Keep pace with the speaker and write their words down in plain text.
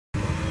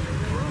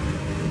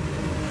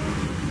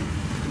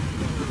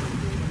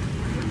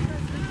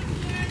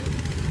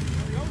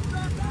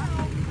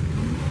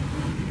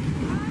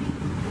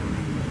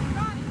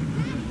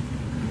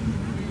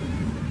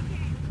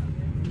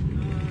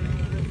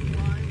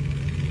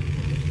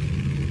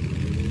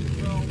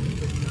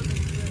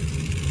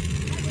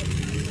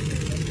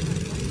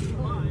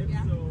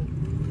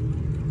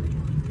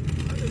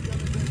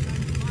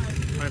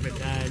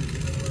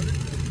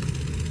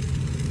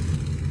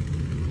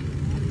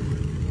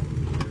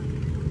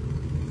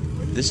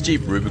This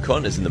Jeep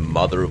Rubicon is in the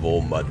mother of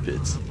all mud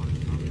pits.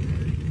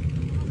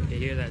 You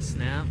hear that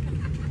snap?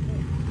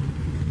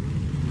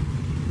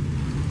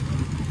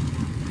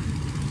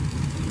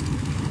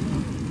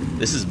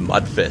 This is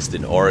Mudfest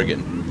in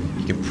Oregon.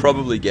 You can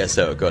probably guess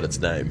how it got its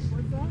name.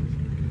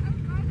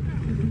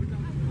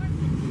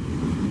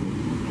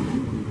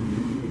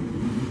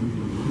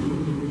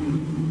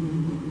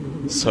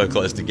 So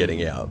close to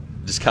getting out.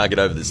 Just can't get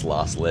over this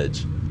last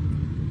ledge.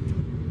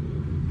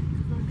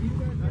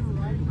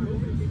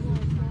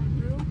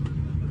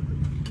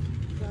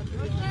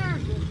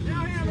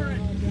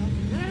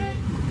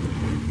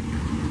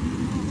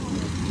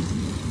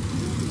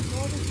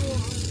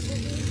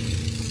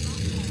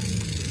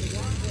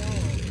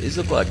 These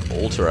look like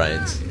all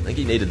terrains. I think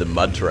he needed the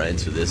mud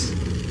terrains for this.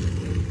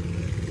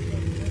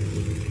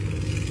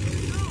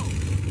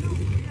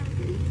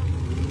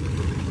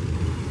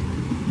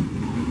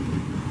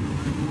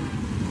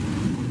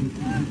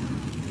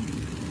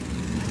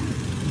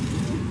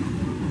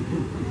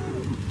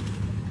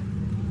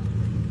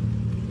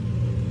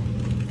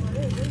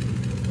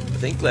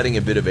 I think letting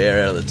a bit of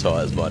air out of the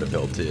tyres might have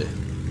helped here.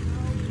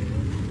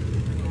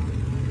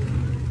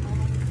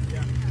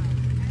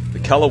 The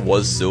colour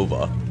was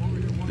silver,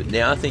 but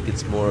now I think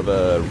it's more of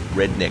a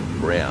redneck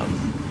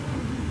brown.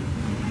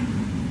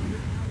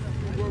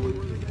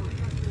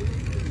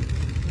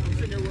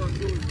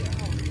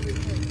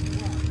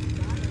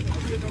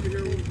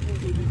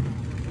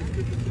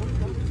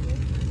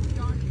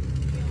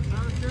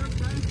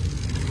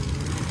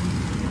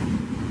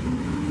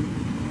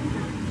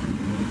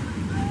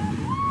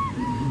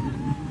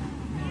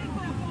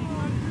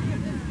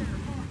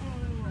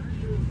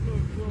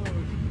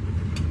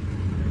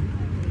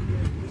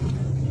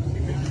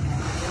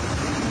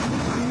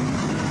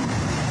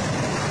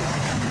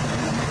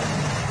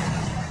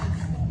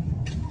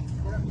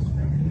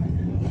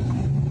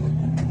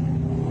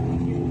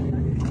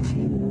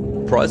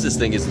 Surprised this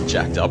thing isn't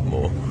jacked up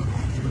more.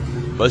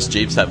 Most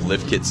Jeeps have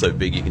lift kits so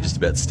big you can just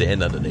about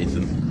stand underneath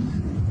them.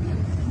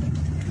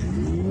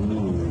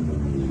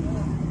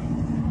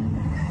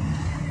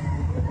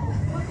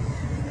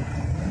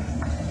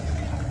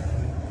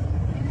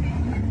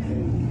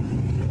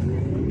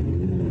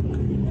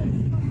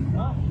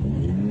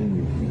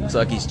 Looks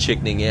like he's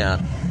chickening out.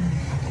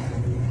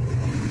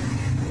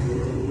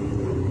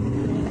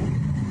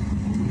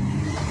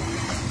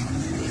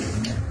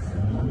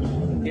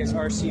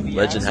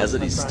 Legend has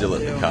it he's still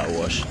at the car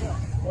wash.